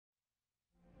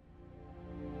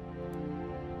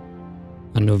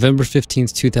On November 15,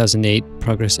 2008,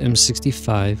 Progress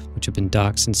M65, which had been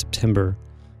docked since September,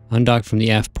 undocked from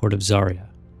the aft port of Zarya.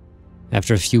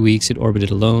 After a few weeks, it orbited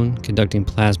alone, conducting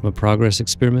plasma progress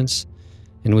experiments,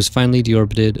 and was finally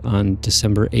deorbited on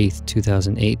December 8,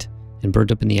 2008, and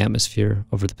burned up in the atmosphere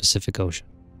over the Pacific Ocean.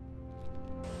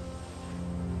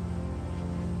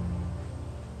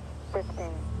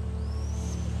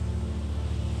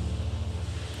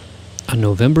 On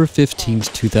November 15,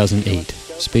 2008,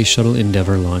 Space Shuttle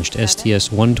Endeavor launched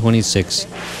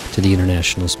STS-126 to the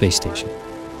International Space Station.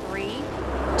 3,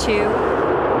 2,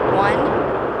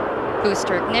 1,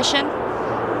 booster ignition,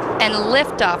 and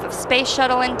liftoff of Space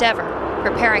Shuttle Endeavor,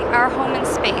 preparing our home in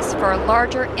space for a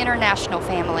larger international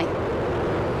family.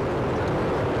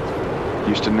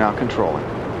 Houston now controlling.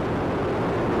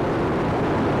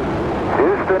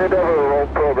 Houston Endeavor, roll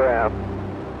program.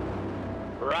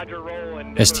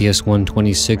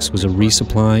 STS-126 was a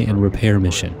resupply and repair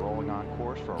mission.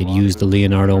 It used the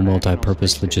Leonardo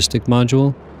multi-purpose logistic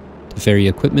module to ferry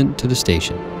equipment to the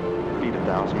station. Speed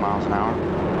 1,000 miles an hour.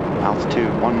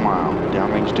 Altitude 1 mile.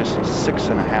 Downrange distance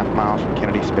 6.5 miles from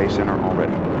Kennedy Space Center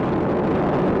already.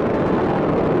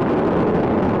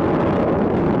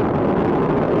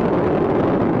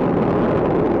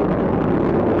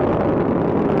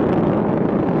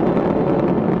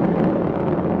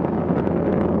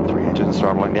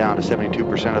 Throttling down to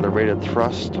 72% of the rated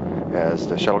thrust as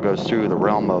the shuttle goes through the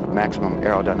realm of maximum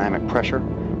aerodynamic pressure.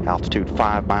 Altitude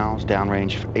 5 miles,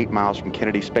 downrange 8 miles from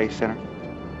Kennedy Space Center.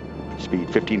 Speed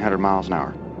 1,500 miles an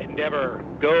hour. Endeavor,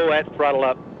 go at throttle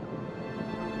up.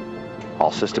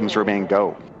 All systems remain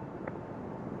go.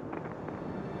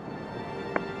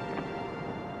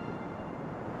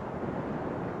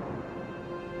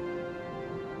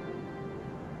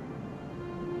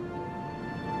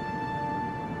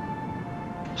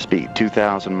 Speed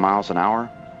 2,000 miles an hour,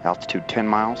 altitude 10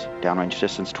 miles, downrange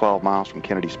distance 12 miles from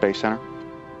Kennedy Space Center.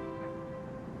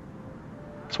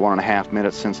 It's 1.5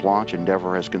 minutes since launch.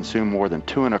 Endeavor has consumed more than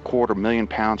 2.25 million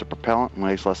pounds of propellant and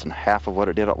weighs less than half of what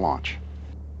it did at launch.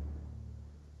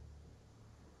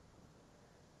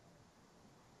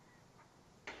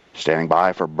 Standing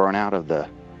by for burnout of the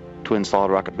twin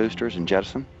solid rocket boosters and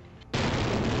jettison.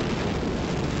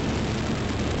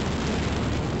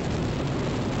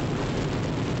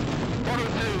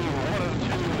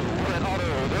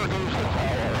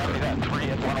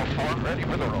 Ready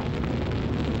for the roll.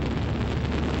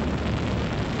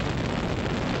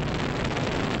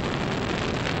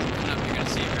 You're going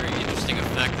to see a very interesting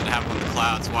effect that happened on the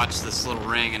clouds. Watch this little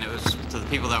ring, and it was, to the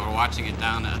people that were watching it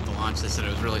down at the launch, they said it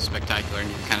was really spectacular, and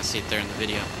you can kind of see it there in the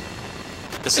video.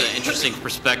 This is an interesting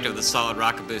perspective of the solid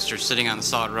rocket booster. Sitting on the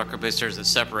solid rocket booster as it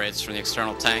separates from the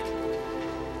external tank.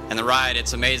 And the ride,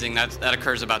 it's amazing. That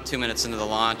occurs about 2 minutes into the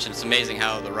launch, and it's amazing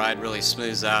how the ride really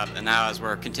smooths out. And now as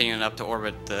we're continuing up to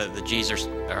orbit, the Gs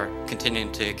are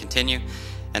continuing to continue.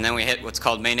 And then we hit what's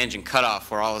called main engine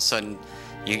cutoff, where all of a sudden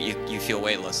you feel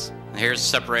weightless. And here's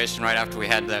separation right after we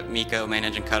had that MECO main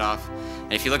engine cutoff.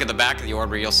 And if you look at the back of the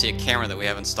orbiter, you'll see a camera that we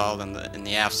have installed in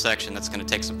the aft section that's going to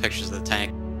take some pictures of the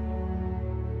tank.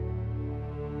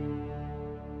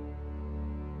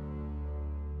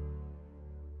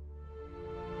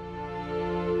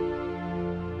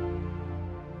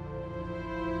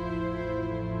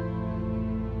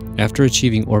 After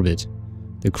achieving orbit,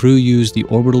 the crew used the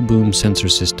orbital boom sensor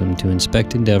system to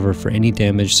inspect Endeavor for any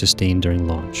damage sustained during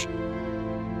launch.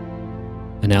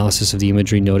 Analysis of the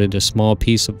imagery noted a small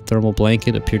piece of thermal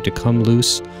blanket appeared to come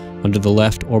loose under the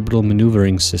left orbital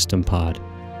maneuvering system pod.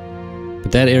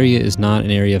 But that area is not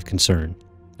an area of concern,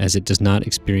 as it does not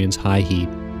experience high heat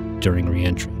during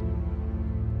re-entry.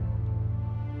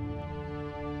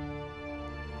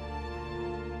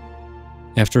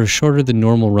 After a shorter than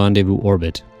normal rendezvous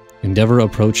orbit, Endeavor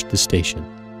approached the station.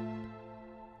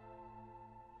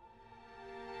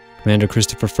 Commander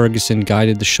Christopher Ferguson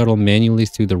guided the shuttle manually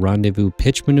through the rendezvous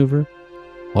pitch maneuver,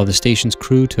 while the station's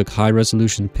crew took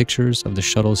high-resolution pictures of the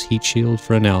shuttle's heat shield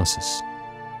for analysis.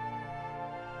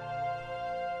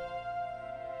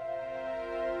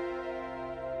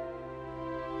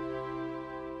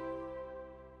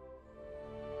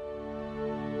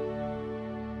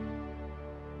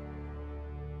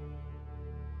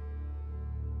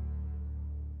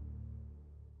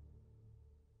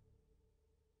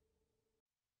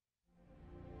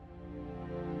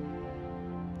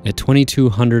 At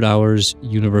 2200 hours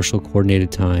Universal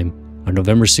Coordinated Time on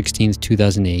November 16,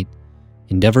 2008,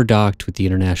 Endeavor docked with the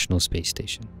International Space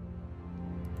Station.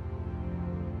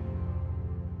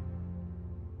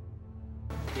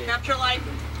 Capture light.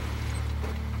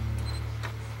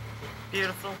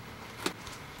 Beautiful.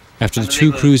 After the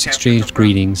two crews exchanged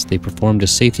greetings, they performed a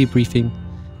safety briefing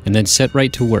and then set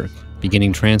right to work,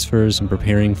 beginning transfers and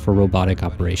preparing for robotic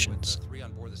operations.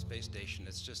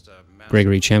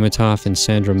 Gregory Chamitoff and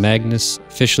Sandra Magnus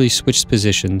officially switched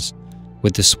positions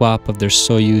with the swap of their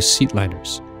Soyuz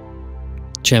seatliners.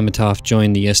 Chamitoff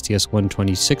joined the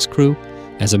STS-126 crew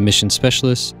as a mission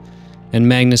specialist, and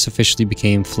Magnus officially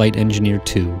became Flight Engineer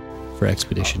 2 for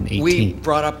Expedition 18. We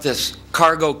brought up this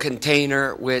cargo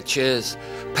container, which is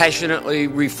passionately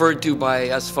referred to by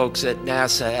us folks at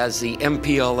NASA as the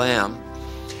MPLM.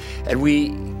 And we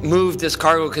moved this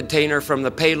cargo container from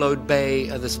the payload bay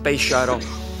of the space shuttle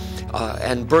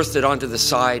and berthed it onto the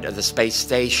side of the space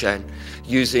station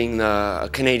using the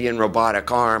Canadian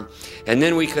robotic arm. And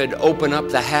then we could open up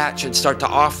the hatch and start to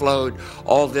offload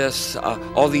all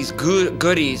these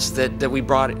goodies that we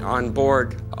brought on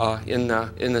board in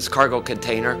this cargo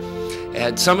container.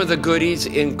 And some of the goodies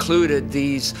included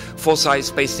these full-size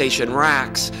space station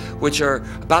racks, which are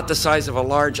about the size of a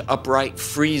large upright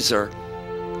freezer,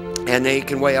 and they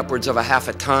can weigh upwards of half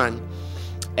a ton.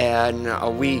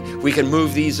 And we can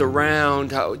move these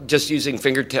around just using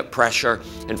fingertip pressure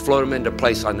and float them into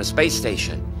place on the space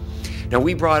station. Now,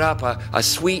 we brought up a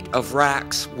suite of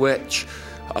racks which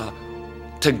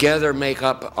together make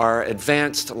up our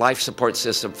advanced life support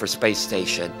system for space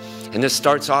station. And this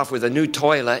starts off with a new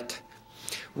toilet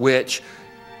which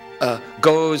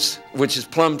is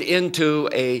plumbed into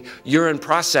a urine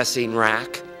processing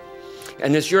rack.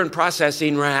 And this urine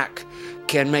processing rack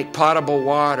can make potable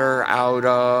water out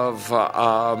of,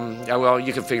 well,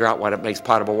 you can figure out what it makes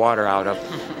potable water out of.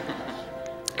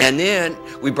 And then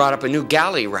we brought up a new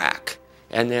galley rack,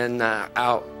 and then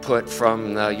output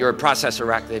from the urine processor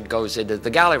rack that goes into the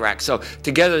galley rack. So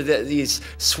together these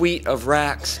suite of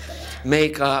racks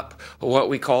make up what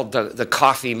we call the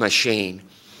coffee machine,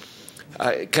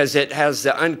 because it has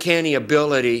the uncanny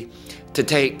ability to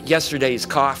take yesterday's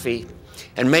coffee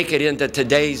and make it into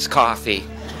today's coffee.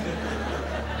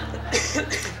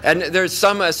 And there's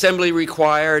some assembly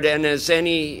required, and as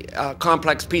any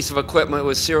complex piece of equipment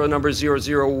with serial number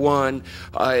 001,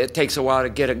 it takes a while to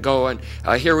get it going.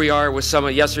 Here we are with some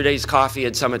of yesterday's coffee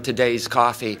and some of today's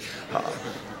coffee.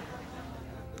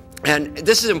 And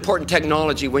this is important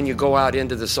technology when you go out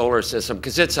into the solar system,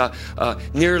 because it's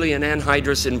nearly an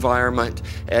anhydrous environment,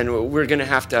 and we're going to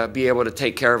have to be able to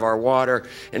take care of our water.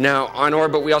 And now on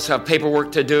orbit we also have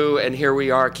paperwork to do, and here we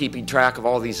are keeping track of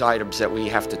all these items that we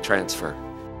have to transfer.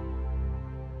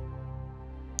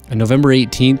 On November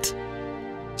 18th,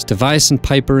 Stavias,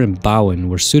 Piper, and Bowen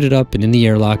were suited up and in the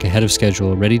airlock ahead of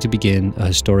schedule, ready to begin a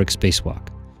historic spacewalk.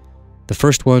 The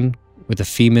first one with a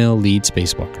female lead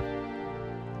spacewalker.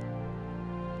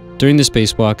 During the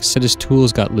spacewalk, Seta's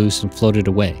tools got loose and floated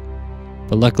away,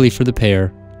 but luckily for the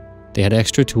pair, they had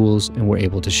extra tools and were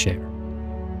able to share.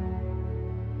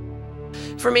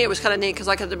 For me, it was kind of neat because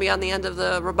I got to be on the end of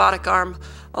the robotic arm,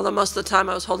 although most of the time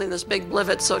I was holding this big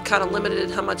blivet, so it kind of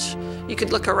limited how much you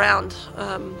could look around.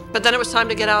 But then it was time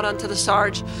to get out onto the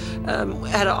Sarge.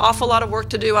 Had an awful lot of work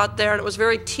to do out there, and it was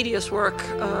very tedious work.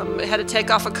 It had to take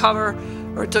off a cover,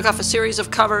 or took off a series of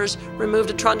covers,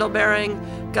 removed a trundle bearing,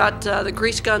 got the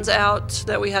grease guns out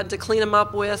that we had to clean them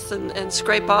up with and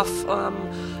scrape off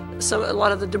a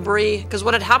lot of the debris. Because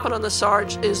what had happened on the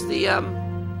Sarge is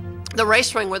the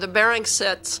race ring where the bearing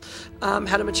sits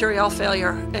had a material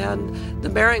failure, and the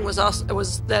bearing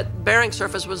that bearing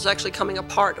surface was actually coming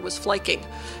apart. It was flaking,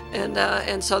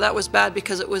 and so that was bad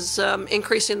because it was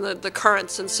increasing the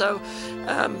currents. And so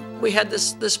we had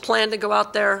this plan to go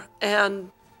out there and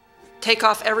take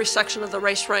off every section of the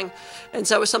race ring, and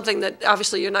so it was something that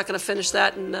obviously you're not going to finish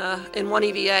that in one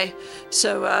EVA.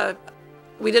 So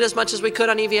we did as much as we could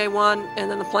on EVA 1,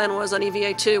 and then the plan was on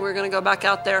EVA 2 we were going to go back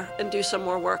out there and do some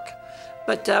more work.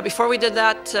 But before we did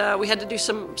that, we had to do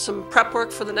some prep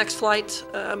work for the next flight,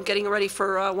 getting ready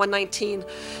for 119,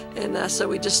 and so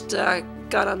we just Shane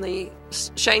got on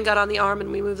the arm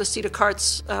and we moved the seat of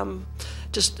carts.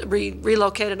 Just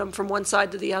relocated them from one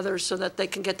side to the other so that they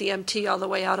can get the MT all the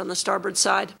way out on the starboard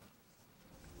side.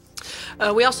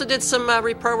 We also did some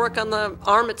repair work on the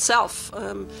arm itself.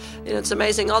 It's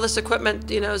amazing. All this equipment,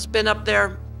 has been up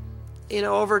there,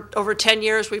 over 10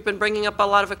 years. We've been bringing up a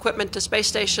lot of equipment to space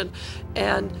station,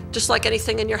 and just like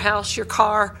anything in your house, your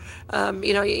car,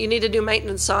 you need to do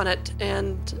maintenance on it.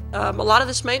 And a lot of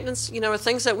this maintenance, are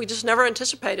things that we just never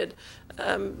anticipated.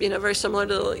 Very similar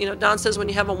to, Don says when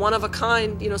you have a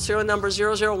one-of-a-kind, serial number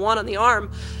 001 on the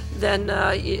arm, then,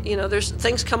 there's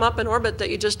things come up in orbit that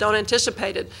you just don't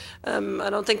anticipate it. I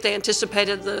don't think they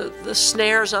anticipated the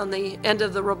snares on the end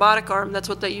of the robotic arm. That's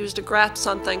what they use to grasp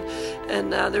something.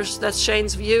 And that's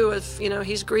Shane's view of,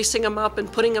 he's greasing them up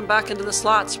and putting them back into the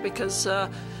slots because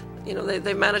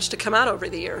they've managed to come out over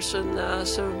the years. And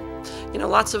so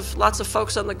lots of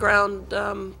folks on the ground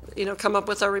come up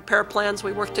with our repair plans.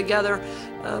 We work together,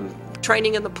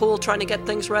 training in the pool, trying to get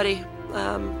things ready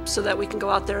so that we can go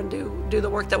out there and do the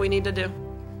work that we need to do.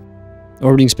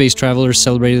 Orbiting space travelers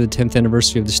celebrated the 10th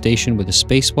anniversary of the station with a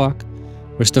spacewalk,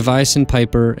 where Stavison,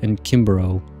 Piper, and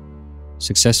Kimbrough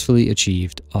successfully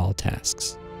achieved all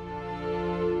tasks.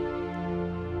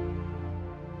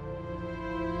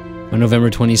 On November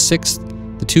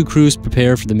 26th, the two crews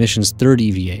prepare for the mission's third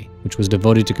EVA, which was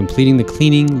devoted to completing the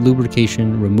cleaning,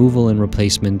 lubrication, removal, and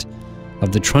replacement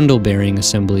of the trundle bearing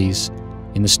assemblies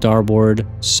in the starboard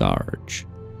Sarge.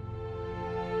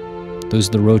 Those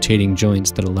are the rotating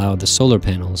joints that allow the solar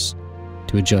panels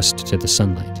to adjust to the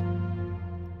sunlight.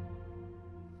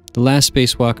 The last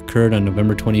spacewalk occurred on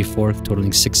November 24th,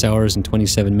 totaling 6 hours and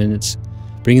 27 minutes,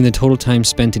 bringing the total time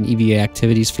spent in EVA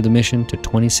activities for the mission to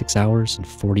 26 hours and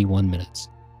 41 minutes.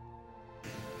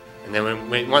 And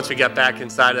then once we got back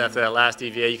inside after that last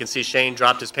EVA, you can see Shane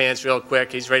dropped his pants real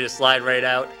quick. He's ready to slide right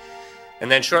out. And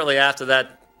then shortly after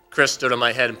that, Chris stood on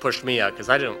my head and pushed me out because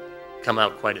I didn't come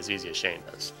out quite as easy as Shane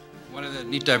does. One of the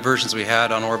neat diversions we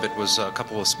had on orbit was a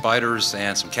couple of spiders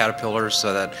and some caterpillars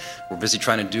that were busy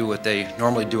trying to do what they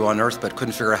normally do on Earth but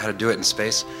couldn't figure out how to do it in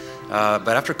space. But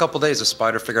after a couple of days, a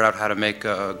spider figured out how to make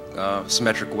a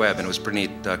symmetric web, and it was pretty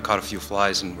neat. Caught a few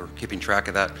flies, and we're keeping track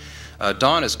of that.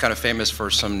 Don is kind of famous for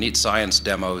some neat science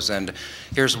demos, and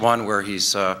here's one where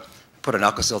he's put an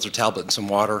Alka-Seltzer tablet in some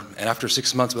water, and after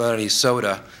 6 months without any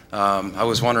soda, I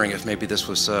was wondering if maybe this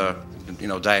was,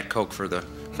 Diet Coke for the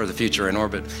future in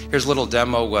orbit. Here's a little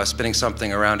demo spinning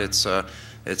something around its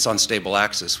unstable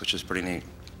axis, which is pretty neat.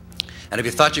 And if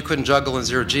you thought you couldn't juggle in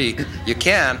 0G, you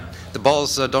can. The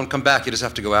balls don't come back, you just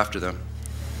have to go after them.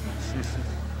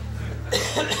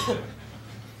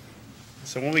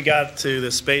 So when we got to the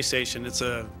space station, it's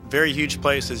a very huge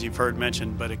place, as you've heard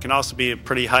mentioned, but it can also be a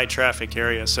pretty high traffic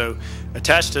area. So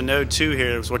attached to node 2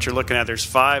 here is what you're looking at. There's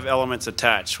 5 elements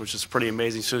attached, which is pretty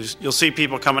amazing. So you'll see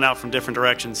people coming out from different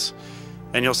directions,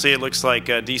 and you'll see it looks like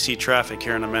DC traffic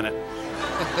here in a minute.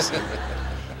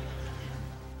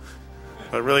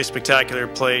 But really spectacular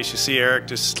place. You see Eric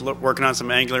just working on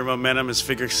some angular momentum, his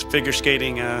figure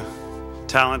skating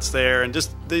talents there, and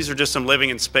these are just some living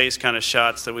in space kind of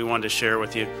shots that we wanted to share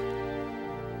with you.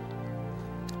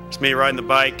 It's me riding the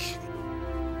bike.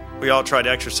 We all try to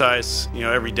exercise,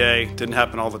 every day. Didn't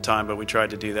happen all the time, but we tried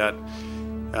to do that.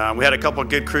 We had a couple of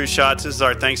good cruise shots. This is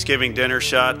our Thanksgiving dinner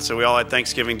shot. So we all had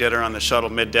Thanksgiving dinner on the shuttle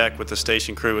middeck with the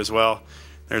station crew as well.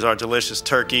 There's our delicious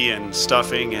turkey and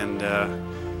stuffing and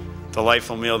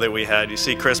delightful meal that we had. You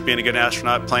see Chris being a good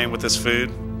astronaut playing with his food.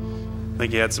 I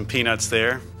think he had some peanuts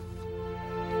there.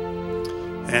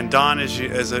 And Don, as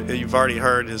you've already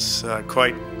heard, is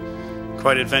quite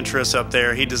adventurous up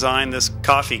there. He designed this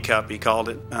coffee cup, he called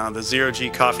it, the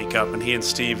 0G coffee cup, and he and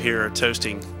Steve here are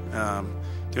toasting,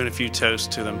 doing a few toasts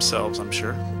to themselves, I'm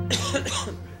sure.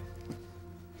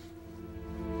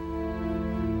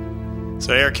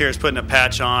 So Eric here is putting a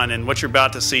patch on, and what you're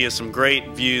about to see is some great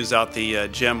views out the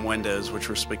GEM windows, which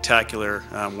were spectacular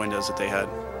windows that they had.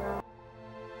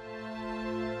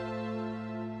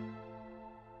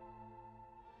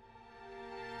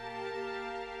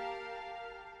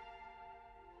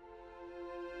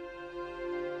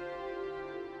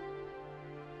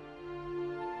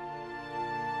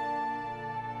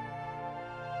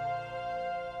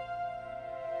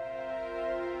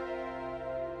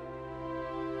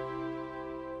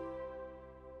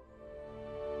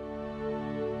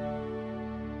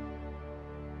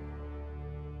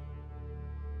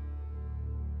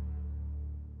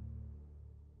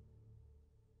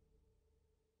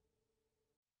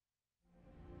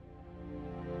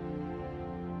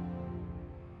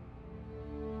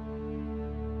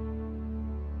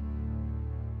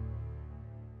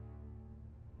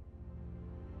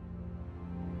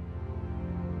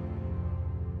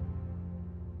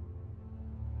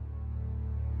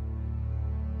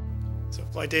 So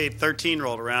flight day 13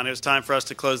 rolled around. It was time for us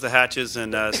to close the hatches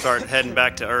and start heading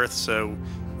back to Earth. So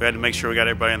we had to make sure we got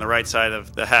everybody on the right side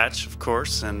of the hatch, of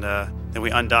course, and then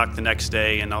we undocked the next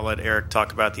day, and I'll let Eric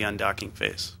talk about the undocking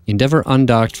phase. Endeavour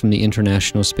undocked from the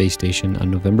International Space Station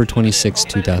on November 26,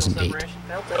 2008.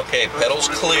 Okay, pedals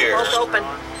clear. Open.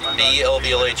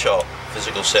 DLVLHL,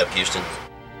 physical SEP, Houston.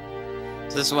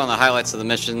 So this is one of the highlights of the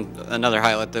mission. Another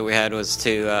highlight that we had was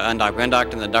to undock. We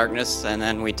undocked in the darkness, and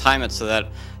then we time it so that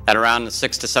at around the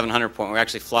 600 to 700 point, we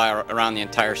actually fly around the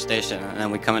entire station, and then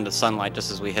we come into sunlight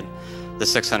just as we hit the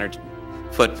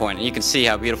 600-foot point. And you can see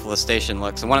how beautiful the station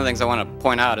looks. And one of the things I want to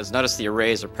point out is notice the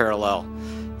arrays are parallel.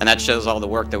 And that shows all the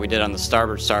work that we did on the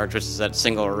starboard Sarge, which is that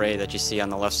single array that you see on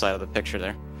the left side of the picture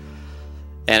there.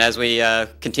 And as we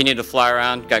continue to fly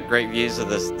around, got great views of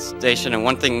the station. And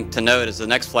one thing to note is the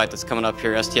next flight that's coming up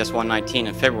here, STS-126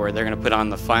 in February, they're going to put on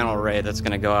the final array that's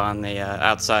going to go on the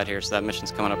outside here. So that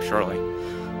mission's coming up shortly.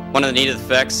 One of the neat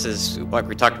effects is, like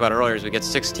we talked about earlier, is we get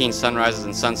 16 sunrises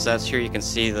and sunsets. Here you can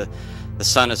see the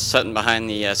sun is setting behind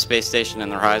the space station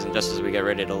and the horizon just as we get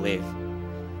ready to leave.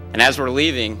 And as we're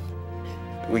leaving,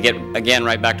 we get, again,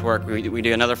 right back to work. We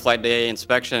do another flight day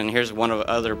inspection, and here's one of the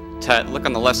other, look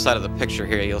on the left side of the picture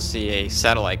here, you'll see a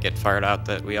satellite get fired out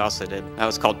that we also did. That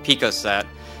was called PicoSat,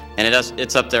 and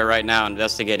it's up there right now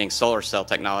investigating solar cell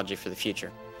technology for the future.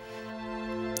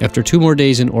 After 2 more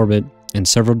days in orbit and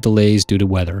several delays due to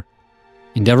weather,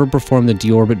 Endeavour performed the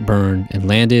deorbit burn and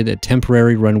landed at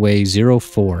temporary runway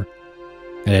 04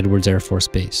 at Edwards Air Force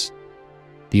Base,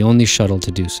 the only shuttle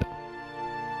to do so.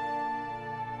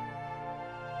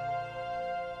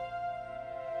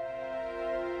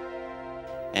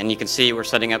 And you can see we're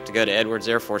setting up to go to Edwards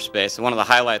Air Force Base. And one of the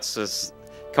highlights was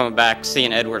coming back,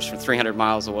 seeing Edwards from 300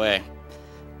 miles away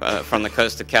from the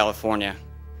coast of California.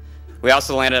 We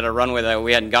also landed at a runway that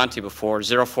we hadn't gone to before,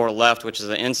 04 left, which is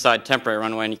an inside temporary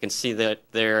runway, and you can see that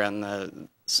there in the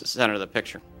center of the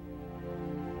picture.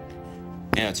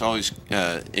 Yeah, it's always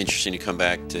interesting to come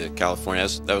back to California.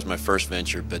 That was my first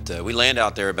venture, but we land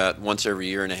out there about once every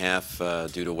year and a half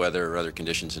due to weather or other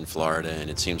conditions in Florida, and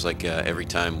it seems like every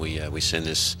time we send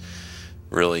this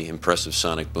really impressive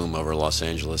sonic boom over Los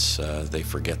Angeles, they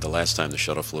forget the last time the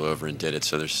shuttle flew over and did it.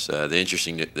 So there's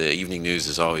the evening news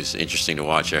is always interesting to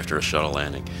watch after a shuttle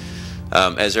landing.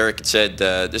 As Eric had said,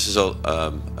 this is a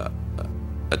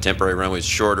temporary runway. It's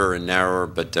shorter and narrower,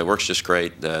 but works just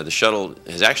great. The shuttle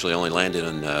has actually only landed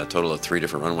on a total of 3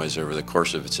 different runways over the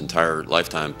course of its entire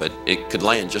lifetime, but it could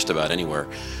land just about anywhere.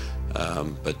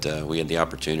 But we had the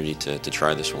opportunity to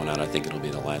try this one out. I think it'll be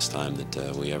the last time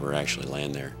that we ever actually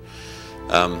land there.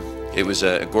 It was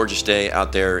a gorgeous day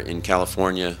out there in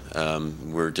California.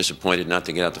 We're disappointed not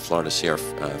to get out to Florida to see our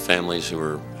families who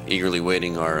were eagerly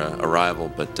waiting our arrival,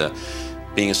 but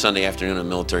being a Sunday afternoon on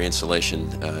military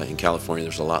installation in California,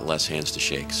 there's a lot less hands to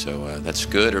shake. So that's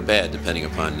good or bad, depending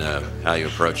upon how you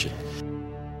approach it.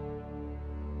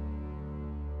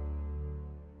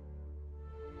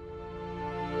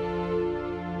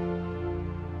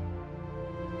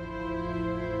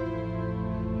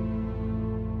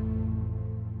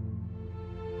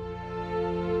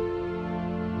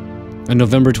 On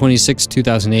November 26,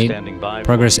 2008,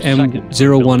 Progress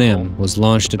M01M was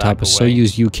launched atop a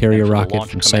Soyuz U-carrier rocket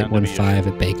from Site 15 at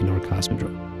Baikonur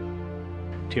Cosmodrome.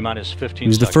 It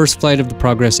was the first flight of the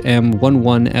Progress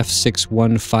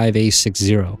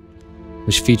M11F615A60,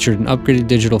 which featured an upgraded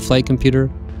digital flight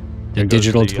computer and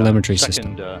digital telemetry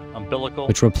system,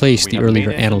 which replaced the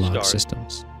earlier analog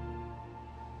systems.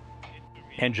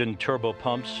 Engine turbo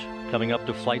pumps coming up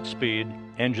to flight speed,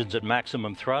 engines at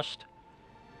maximum thrust,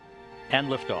 and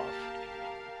liftoff.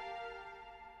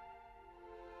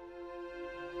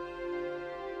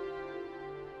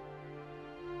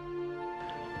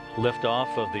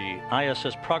 Liftoff of the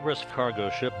ISS Progress cargo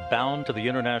ship bound to the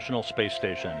International Space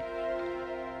Station.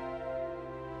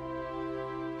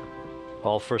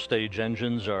 All first stage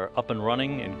engines are up and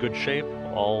running in good shape.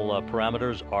 All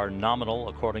parameters are nominal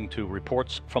according to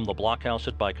reports from the blockhouse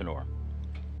at Baikonur.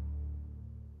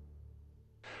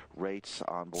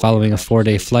 Following a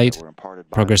 4-day flight,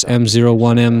 Progress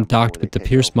M01M docked with the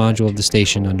Pierce module of the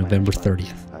station on November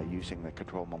 30th. Using the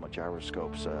control moment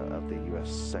gyroscopes of the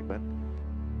U.S. segment.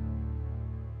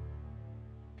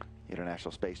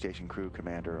 International Space Station crew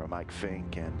commander Mike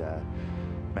Fink and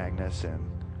Magnus and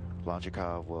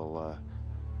Longikov will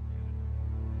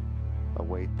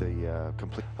await the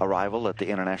complete arrival at the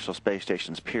International Space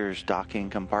Station's Piers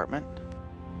docking compartment.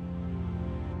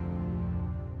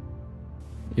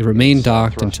 It remained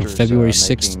docked until February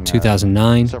 6,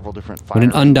 2009, when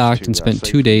it undocked and spent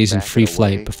 2 days in free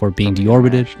flight before being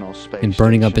deorbited and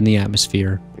burning up in the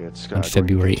atmosphere on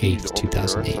February 8,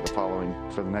 2008.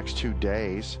 For the next 2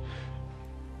 days.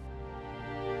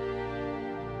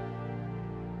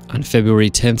 On February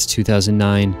 10,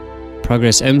 2009,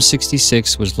 Progress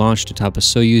M66 was launched atop a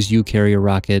Soyuz U-carrier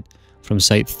rocket from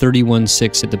Site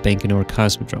 316 at the Baikonur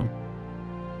Cosmodrome.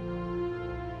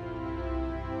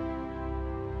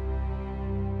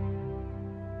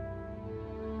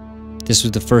 This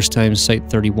was the first time Site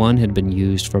 31 had been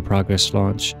used for a Progress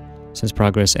launch since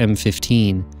Progress M15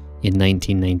 in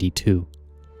 1992.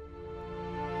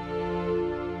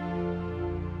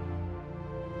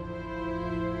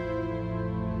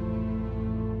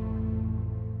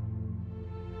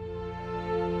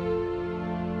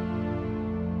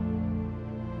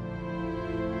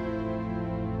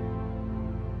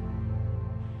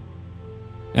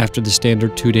 After the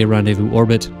standard 2-day rendezvous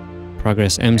orbit,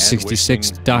 Progress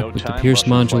M66 docked with the Pierce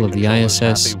module of the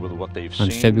ISS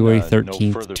on February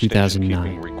 13,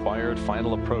 2009. Required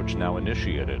final approach now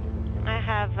initiated. I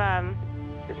have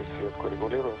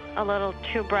a little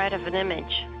too bright of an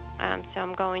image, so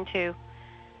I'm going to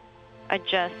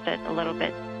adjust it a little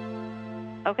bit.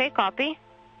 Okay, copy.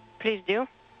 Please do.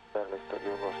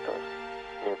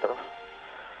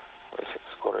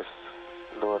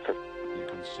 You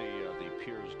can see the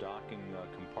Piers docking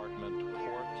compartment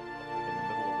port in the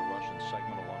middle of the Russian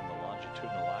segment along the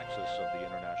longitudinal axis of the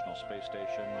International Space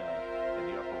Station in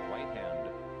the upper right-hand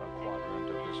quadrant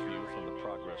of this view from the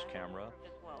Progress camera.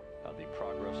 The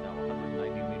Progress now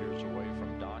 190 meters away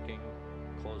from docking,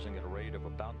 closing at a rate of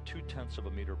about 0.2 of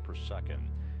a meter per second.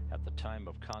 At the time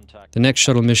of contact, The next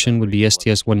shuttle mission would be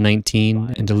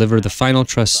STS-119 and deliver the final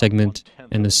truss segment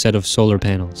and a set of solar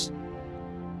panels,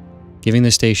 giving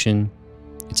the station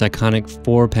its iconic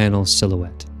 4-panel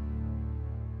silhouette.